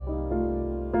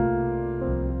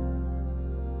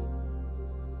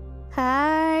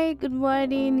good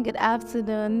morning, good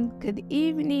afternoon, good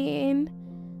evening.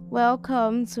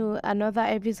 Welcome to another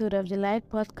episode of the Light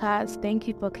Podcast. Thank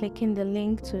you for clicking the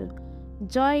link to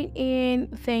join in.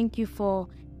 Thank you for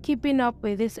keeping up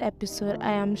with this episode.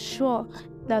 I am sure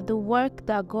that the work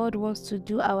that God wants to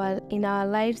do in our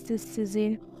lives this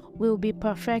season will be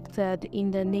perfected in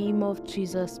the name of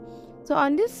Jesus. So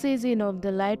on this season of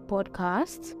the Light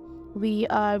Podcast, we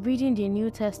are reading the New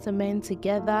Testament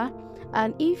together.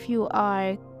 And if you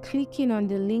are clicking on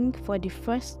the link for the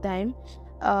first time,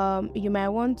 you might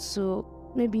want to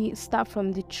maybe start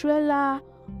from the trailer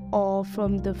or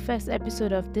from the first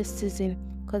episode of this season,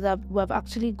 because we've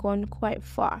actually gone quite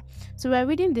far. So we're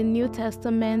reading the New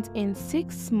Testament in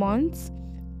 6 months,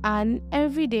 and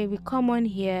every day we come on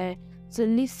here to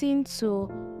listen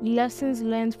to lessons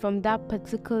learned from that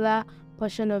particular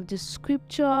portion of the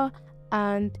scripture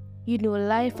and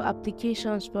life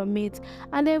applications from it.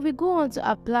 And then we go on to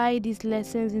apply these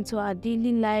lessons into our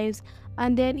daily lives,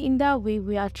 and then in that way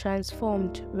we are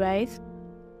transformed, right?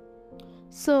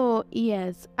 So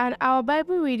yes, and our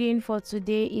Bible reading for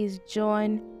today is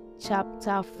John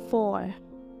chapter 4.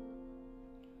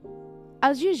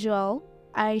 As usual,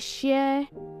 I share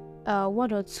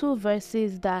one or two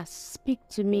verses that speak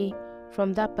to me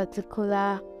from that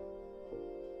particular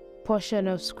portion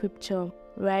of scripture,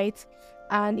 right?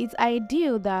 And it's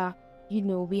ideal that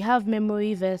we have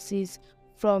memory verses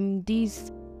from these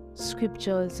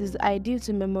scriptures. It's ideal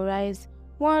to memorize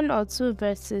 1 or 2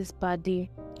 verses per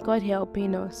day, God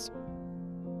helping us.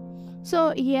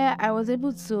 So I was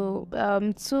able to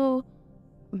 2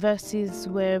 verses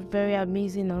were very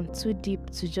amazing and too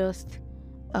deep to just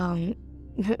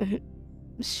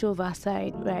shove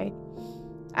aside, right?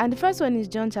 And the first one is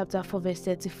John chapter 4 verse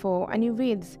 34, and it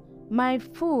reads, "My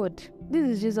food," this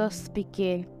is Jesus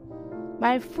speaking,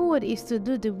 "my food is to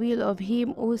do the will of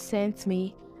him who sent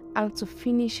me and to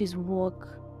finish his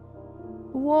work."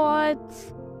 What?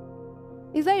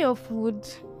 Is that your food?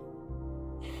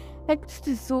 Like, this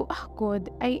is so, God,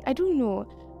 I don't know.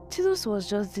 Jesus was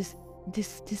just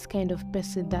this kind of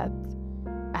person that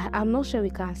I'm not sure we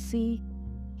can see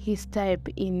his type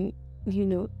in,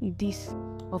 this.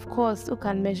 Of course, who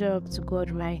can measure up to God,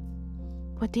 right?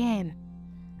 But then,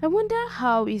 I wonder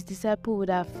how his disciples would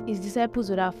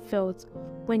have felt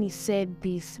when he said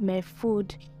this, "My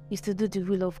food is to do the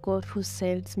will of God who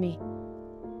sent me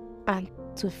and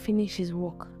to finish his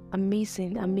work."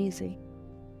 Amazing, amazing.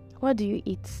 What do you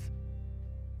eat?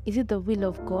 Is it the will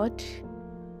of God?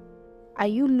 Are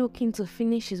you looking to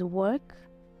finish his work?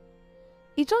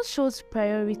 It just shows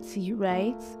priority,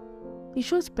 right? It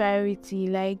shows priority.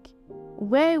 Like,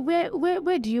 where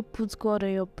do you put God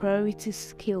on your priority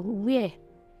scale? Where?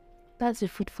 That's a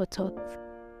food for thought.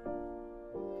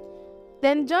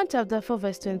 Then John chapter 4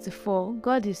 verse 24,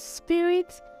 "God is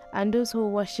spirit, and those who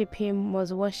worship him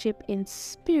must worship in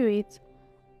spirit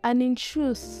and in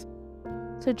truth."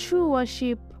 So true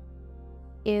worship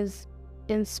is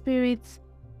in spirit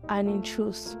and in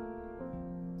truth.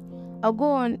 I'll go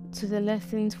on to the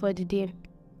lessons for the day.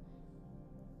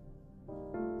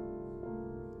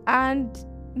 And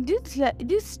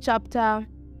this chapter,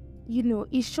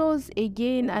 it shows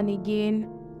again and again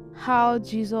how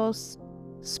Jesus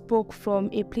spoke from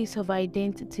a place of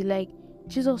identity. Like,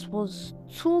 Jesus was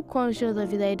too conscious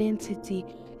of his identity.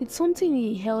 It's something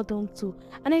he held on to.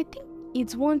 And I think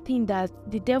it's one thing that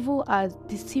the devil has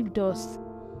deceived us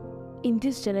in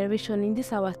this generation, in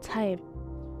this our time.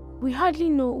 We hardly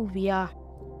know who we are.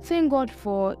 Thank God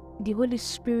for the Holy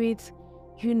Spirit,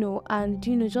 and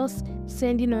just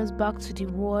sending us back to the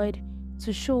Word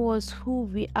to show us who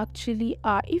we actually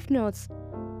are. If not,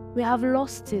 we have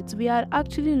lost it. We had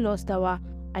actually lost our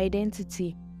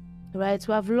identity, right?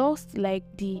 We have lost like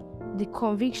the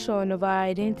conviction of our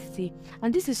identity.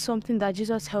 And this is something that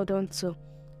Jesus held on to.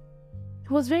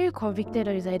 He was very convicted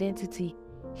of his identity.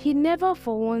 He never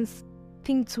for once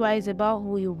think twice about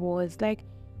who he was. Like,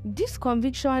 this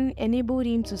conviction enabled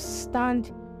him to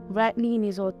stand rightly in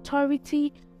his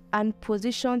authority and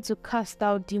position to cast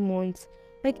out demons.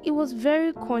 Like, he was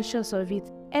very conscious of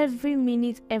it every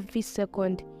minute, every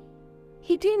second.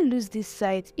 He didn't lose this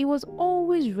sight. He was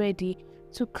always ready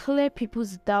to clear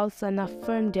people's doubts and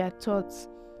affirm their thoughts.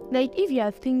 Like, if you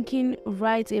are thinking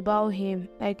right about him,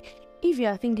 like if you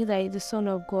are thinking that he's the Son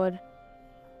of God,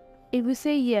 it will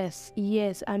say, yes,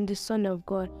 I'm the Son of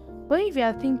God. But if you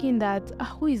are thinking that,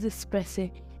 who is this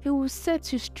person? He will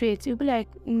set you straight. You'll be like,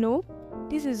 no,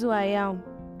 this is who I am.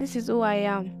 This is who I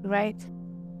am, right?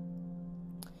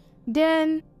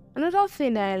 Then another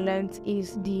thing that I learned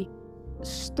is the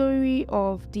story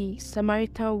of the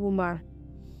Samaritan woman.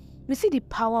 We see the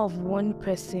power of one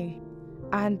person,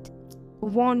 and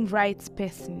one right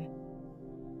person.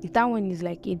 That one is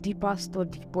like a deeper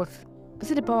study, but we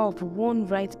see the power of one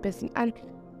right person. And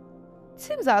it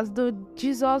seems as though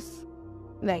Jesus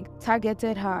like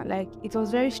targeted her. Like it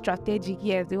was very strategic.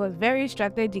 Yes, it was very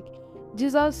strategic.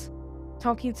 Jesus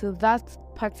talking to that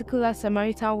particular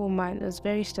Samaritan woman was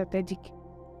very strategic.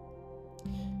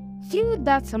 Through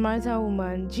that Samaritan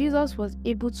woman, Jesus was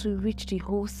able to reach the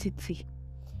whole city.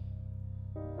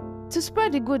 To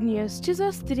spread the good news,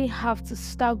 Jesus didn't have to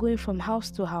start going from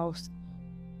house to house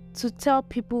to tell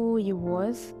people who he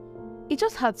was. He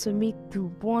just had to meet the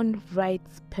one right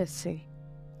person.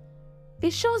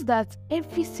 It shows that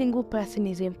every single person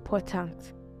is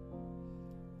important.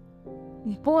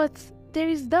 But there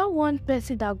is that one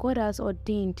person that God has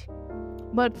ordained.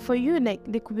 But for you, like,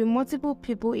 there could be multiple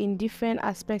people in different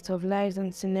aspects of lives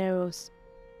and scenarios.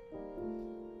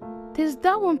 There's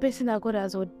that one person that God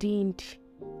has ordained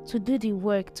to do the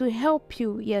work, to help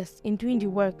you, yes, in doing the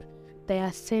work that He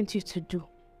has sent you to do.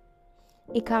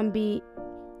 It can be,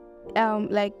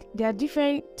 like, there are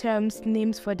different terms,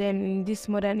 names for them in this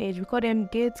modern age. We call them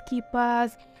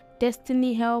gatekeepers,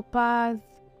 destiny helpers,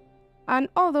 and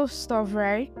all those stuff,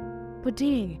 right? But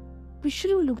then, we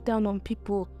shouldn't look down on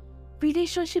people.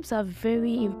 Relationships are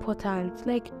very important.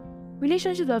 Like,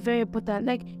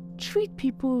 treat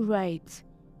people right.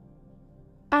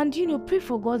 And, pray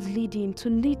for God's leading to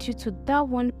lead you to that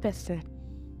one person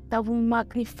that will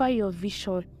magnify your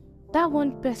vision. That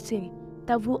one person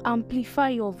that will amplify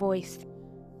your voice.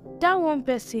 That one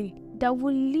person that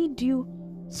will lead you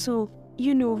to,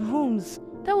 rooms.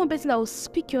 That one person that will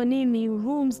speak your name in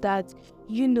rooms that,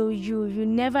 you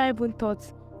never even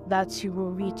thought that you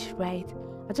will reach, right?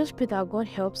 I just pray that God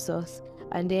helps us,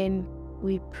 and then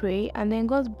we pray, and then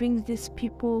God brings these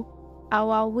people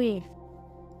our way.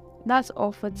 That's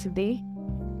all for today.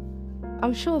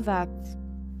 I'm sure that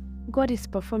God is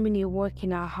performing a work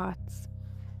in our hearts.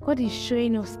 God is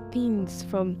showing us things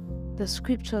from the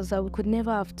scriptures that we could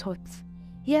never have taught.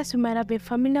 Yes, we might have been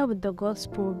familiar with the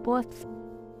gospel, but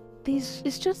this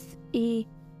is just a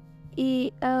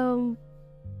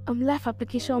life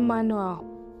application manual,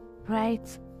 right?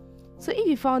 So if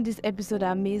you found this episode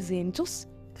amazing, just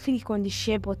click on the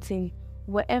share button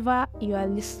wherever you are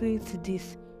listening to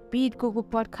this, be it Google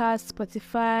Podcasts,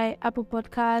 Spotify, Apple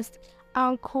Podcasts,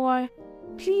 Anchor.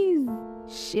 Please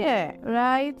share,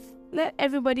 right? Let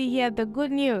everybody hear the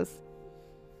good news.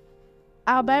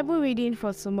 Our Bible reading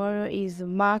for tomorrow is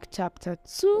Mark chapter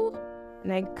 2,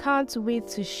 and I can't wait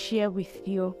to share with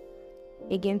you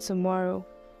again tomorrow.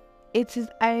 It is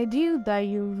ideal that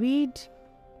you read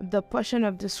the portion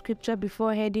of the scripture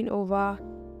before heading over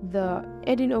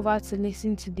to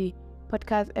listen to the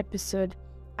podcast episode.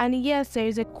 And yes, there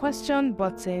is a question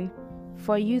button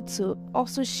for you to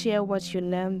also share what you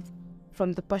learned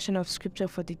from the portion of scripture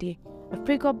for the day. I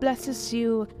pray God blesses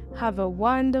you. Have a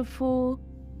wonderful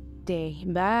day.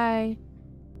 Bye.